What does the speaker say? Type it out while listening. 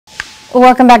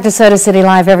Welcome back to Soda City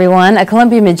Live, everyone. A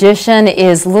Columbia magician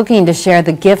is looking to share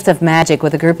the gift of magic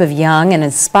with a group of young and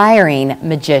inspiring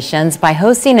magicians by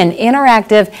hosting an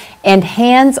interactive and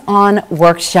hands-on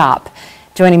workshop.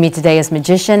 Joining me today is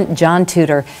magician John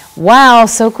Tudor. Wow,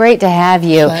 so great to have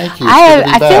you. Thank you.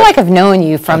 I feel like I've known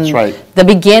you from right. the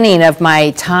beginning of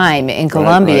my time in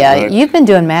Columbia. Right. You've been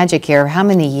doing magic here how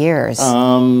many years?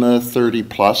 30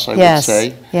 plus, I would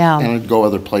say. Yeah. And I'd go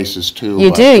other places too.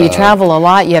 You do. You travel a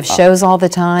lot. You have shows all the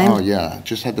time. Oh yeah.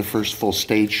 Just had the first full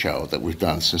stage show that we've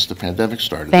done since the pandemic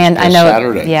started. And I know.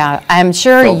 Saturday. Yeah. I'm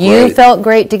sure you felt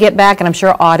great to get back, and I'm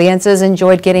sure audiences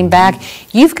enjoyed getting back.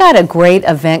 You've got a great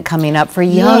event coming up for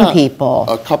young people.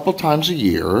 A couple times a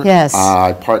year. Yes.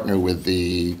 I partner with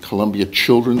the Columbia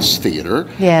Children's Theater.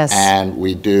 Yes. And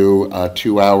we do a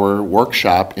 2-hour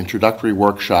workshop, introductory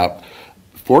workshop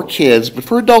for kids, but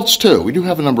for adults too. We do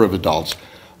have a number of adults.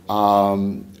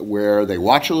 Where they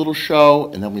watch a little show,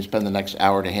 and then we spend the next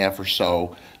hour and a half or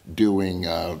so doing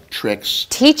tricks.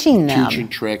 Teaching them. Teaching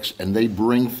tricks, and they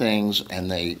bring things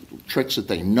and tricks that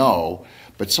they know,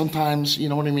 but sometimes, you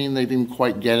know what I mean, they didn't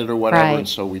quite get it or whatever, Right. and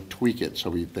so we tweak it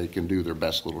so they can do their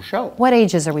best little show. What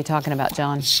ages are we talking about,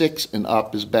 John? 6 and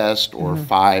up is best, or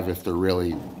 5 if they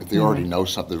already know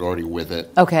something, they're already with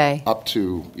it. Okay. Up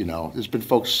to, there's been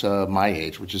folks my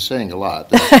age, which is saying a lot.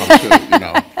 That come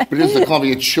to, but it is the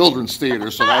Columbia Children's Theater,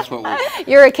 so that's what we...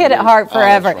 You're a kid at heart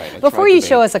forever. Oh, that's right. Before you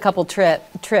show us a couple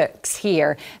tricks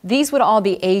here, these would all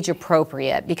be age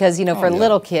appropriate because, for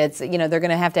little kids, they're going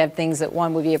to have things that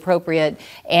one would be appropriate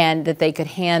and that they could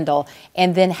handle.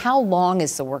 And then how long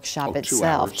is the workshop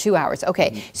itself? 2 hours. 2 hours.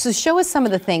 Okay. So show us some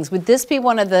of the things. Would this be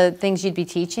one of the things you'd be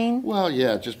teaching? Well,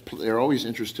 yeah, they're always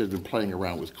interested in playing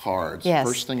around with cards. Yes.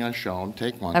 First thing I show them,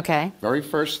 take one. Okay. Very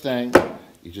first thing,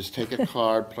 you just take a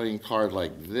card, playing card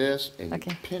like this, and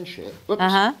you pinch it. Whoops.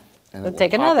 Uh-huh. And We'll it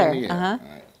take will pop another. in the air. Uh-huh.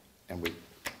 All right. And we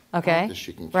Okay. this,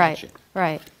 you can Right. catch it.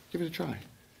 Right. Give it a try.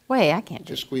 Wait, I can't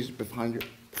do Just squeeze it behind your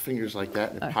fingers like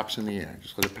that, and it pops in the air.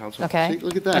 Just let it bounce off. Okay. See,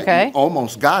 look at that. Okay. You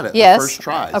almost got it Yes. the first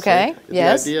try. Okay. See?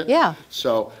 Yes. The idea? Yeah.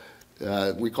 So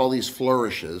we call these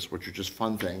flourishes, which are just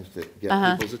fun things that get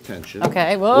people's attention.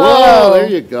 Okay. Whoa, there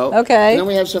you go. Okay. And then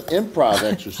we have some improv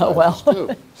exercises well.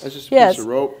 too. That's just a Yes. piece of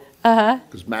rope.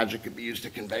 Because magic can be used to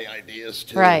convey ideas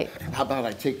too. Right. How about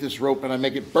I take this rope and I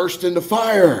make it burst into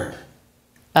fire?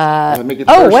 I make it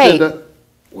wait.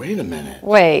 Wait a minute.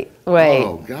 Wait.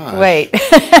 Oh, gosh. Wait.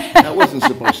 That wasn't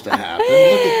supposed to happen. Look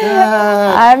at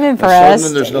that. I'm impressed.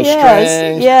 And there's no Yes,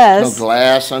 strings, yes. no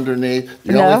glass underneath.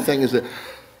 The only thing is that,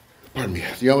 pardon me,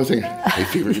 the only thing, hay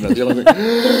fever, the only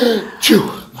thing, chew.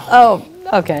 Oh,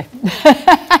 okay.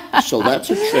 So that's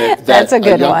a trick that That's a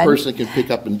good young one. person can pick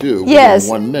up and do Yes,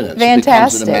 within 1 minute.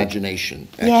 fantastic. So it becomes an imagination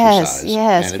Yes, exercise.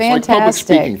 yes, and fantastic. It's like public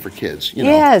speaking for kids,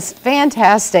 Yes,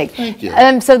 fantastic. Thank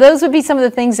you. So those would be some of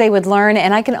the things they would learn,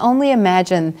 and I can only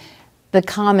imagine the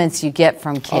comments you get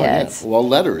from kids. Oh, yeah. Well,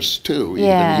 letters too.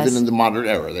 Yes. Even in the modern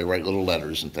era, they write little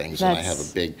letters and things, and I have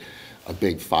That's- a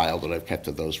big file that I've kept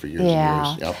of those for years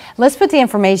Yeah. and years. Yep. Let's put the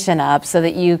information up so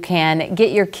that you can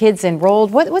get your kids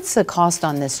enrolled. What's the cost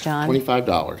on this, John?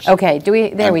 $25. Okay,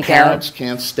 there we go. Parents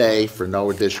can't stay for no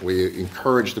addition. We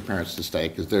encourage the parents to stay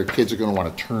because their kids are going to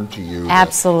want to turn to you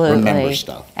Absolutely. to remember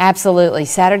stuff. Absolutely.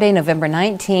 Saturday, November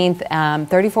 19th,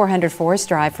 3400 Forest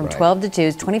Drive from Right. 12 to 2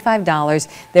 is $25.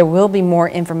 There will be more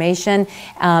information.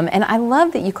 And I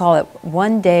love that you call it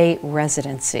one-day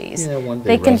residencies. Yeah, one-day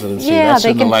They can, residency. Yeah, That's they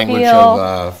in the can language feel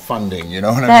of funding, you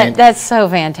know what I mean? that's so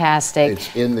fantastic.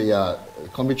 It's in the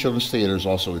Columbia Children's Theater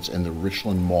it's in the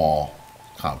Richland Mall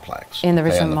complex. In the okay,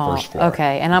 on Richland the Mall. first floor.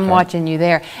 Okay, and I'm Okay? watching you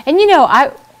there. And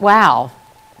wow.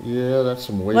 Yeah, that's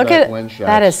some way Look back at when shots.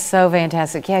 that is so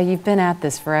fantastic. Yeah, you've been at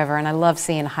this forever, and I love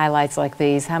seeing highlights like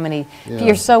these.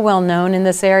 You're so well known in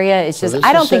this area. It's just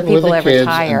I don't think people ever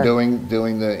tire. And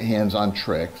doing the hands-on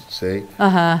trick. See.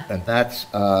 And that's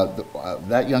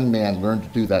that young man learned to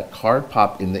do that card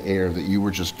pop in the air that you were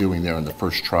just doing there in the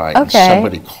first try. And Okay.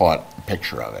 somebody caught a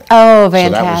picture of it. Oh, So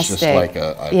that fantastic. was just like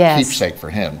a Yes. keepsake for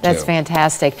him That's too.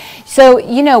 fantastic. So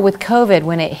with COVID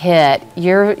when it hit,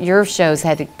 your shows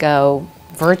had to go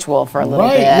virtual for a little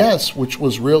Right, bit. yes, which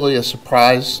was really a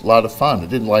surprise, a lot of fun. I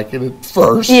didn't like it at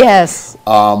first. Yes.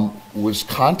 Was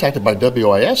contacted by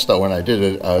WIS though, and I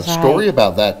did a story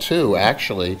about that too,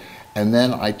 actually. And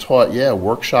then I taught,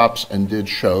 workshops and did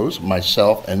shows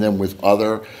myself, and then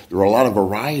there were a lot of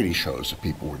variety shows that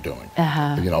people were doing.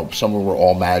 Some were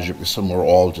all magic, some were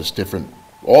all just different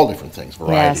all different things,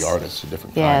 variety Yes. artists of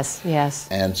different kinds. Yes, yes,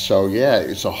 And so, yeah,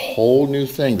 it's a whole new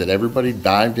thing that everybody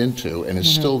dived into and is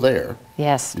still there,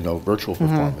 yes. you know, virtual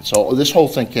performance. So this whole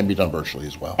thing can be done virtually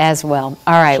as well. As well.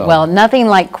 All right. So- Well, nothing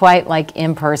quite like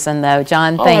in person, though.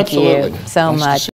 John, Oh, thank you absolutely. so Nice to much. see